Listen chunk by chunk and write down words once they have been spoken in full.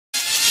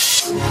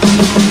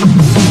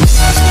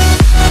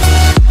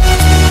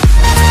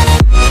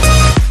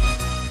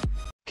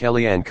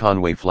Kellyanne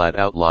Conway flat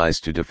out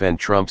lies to defend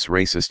Trump's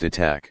racist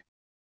attack.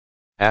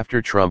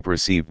 After Trump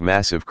received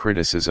massive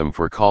criticism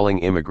for calling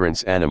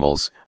immigrants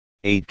animals,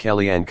 aide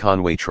Kellyanne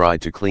Conway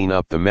tried to clean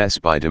up the mess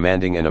by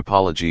demanding an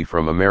apology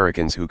from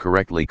Americans who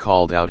correctly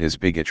called out his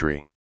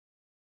bigotry.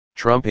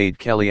 Trump aide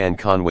Kellyanne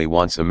Conway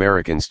wants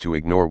Americans to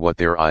ignore what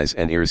their eyes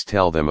and ears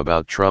tell them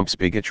about Trump's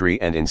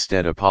bigotry and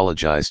instead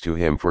apologize to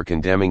him for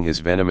condemning his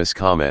venomous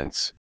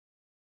comments.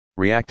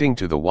 Reacting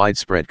to the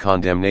widespread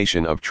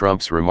condemnation of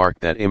Trump's remark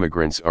that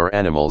immigrants are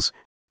animals,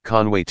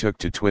 Conway took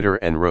to Twitter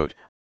and wrote,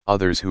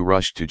 "Others who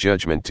rushed to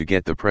judgment to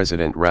get the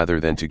president rather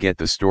than to get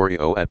the story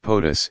at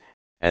POTUS,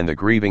 and the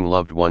grieving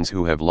loved ones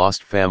who have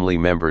lost family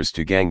members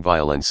to gang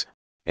violence,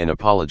 an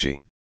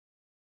apology."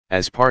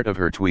 As part of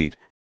her tweet,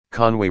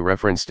 Conway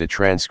referenced a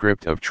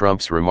transcript of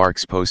Trump's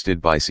remarks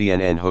posted by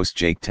CNN host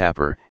Jake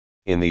Tapper,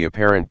 in the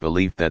apparent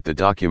belief that the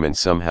document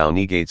somehow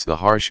negates the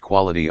harsh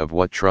quality of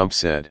what Trump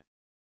said.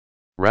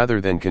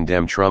 Rather than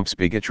condemn Trump's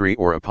bigotry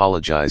or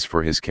apologize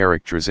for his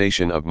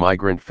characterization of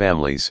migrant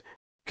families,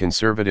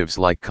 conservatives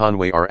like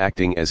Conway are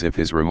acting as if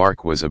his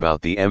remark was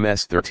about the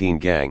MS-13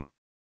 gang.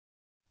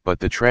 But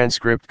the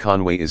transcript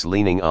Conway is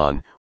leaning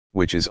on,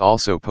 which is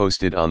also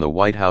posted on the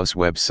White House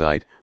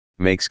website,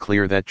 makes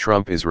clear that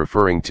Trump is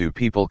referring to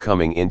people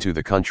coming into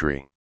the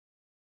country.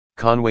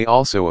 Conway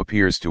also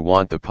appears to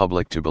want the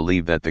public to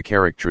believe that the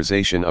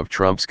characterization of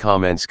Trump's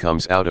comments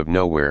comes out of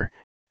nowhere,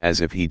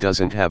 as if he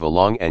doesn't have a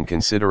long and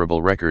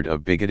considerable record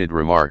of bigoted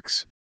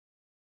remarks.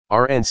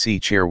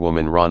 RNC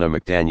chairwoman Ronna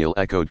McDaniel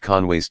echoed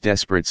Conway's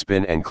desperate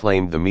spin and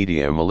claimed the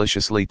media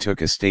maliciously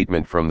took a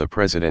statement from the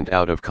president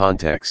out of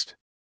context.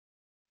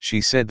 She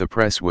said the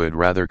press would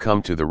rather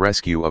come to the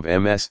rescue of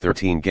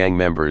MS-13 gang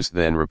members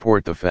than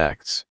report the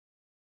facts.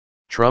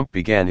 Trump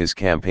began his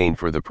campaign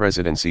for the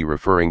presidency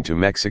referring to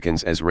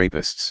Mexicans as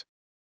rapists.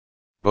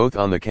 Both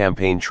on the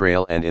campaign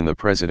trail and in the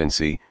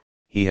presidency,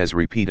 he has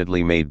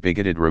repeatedly made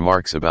bigoted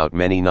remarks about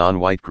many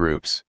non-white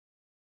groups.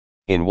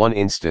 In one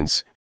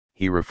instance,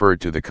 he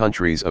referred to the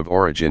countries of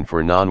origin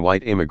for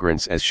non-white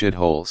immigrants as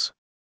shitholes.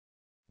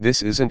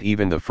 This isn't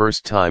even the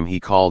first time he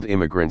called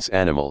immigrants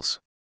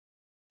animals.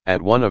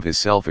 At one of his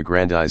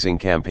self-aggrandizing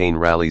campaign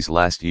rallies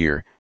last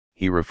year,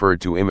 he referred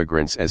to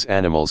immigrants as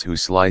animals who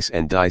slice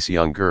and dice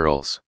young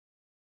girls.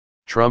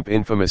 Trump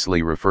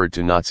infamously referred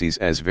to Nazis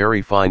as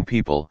very fine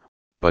people,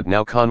 but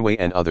now Conway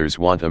and others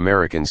want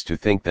Americans to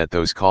think that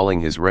those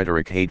calling his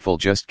rhetoric hateful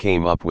just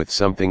came up with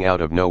something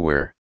out of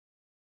nowhere.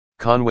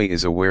 Conway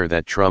is aware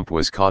that Trump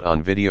was caught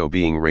on video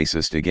being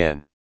racist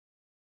again.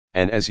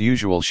 And as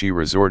usual she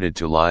resorted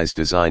to lies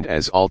designed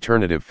as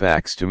alternative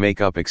facts to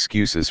make up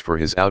excuses for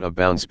his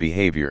out-of-bounds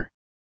behavior.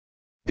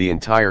 The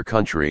entire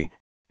country,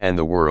 and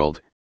the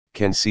world,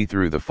 can see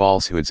through the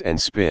falsehoods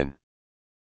and spin.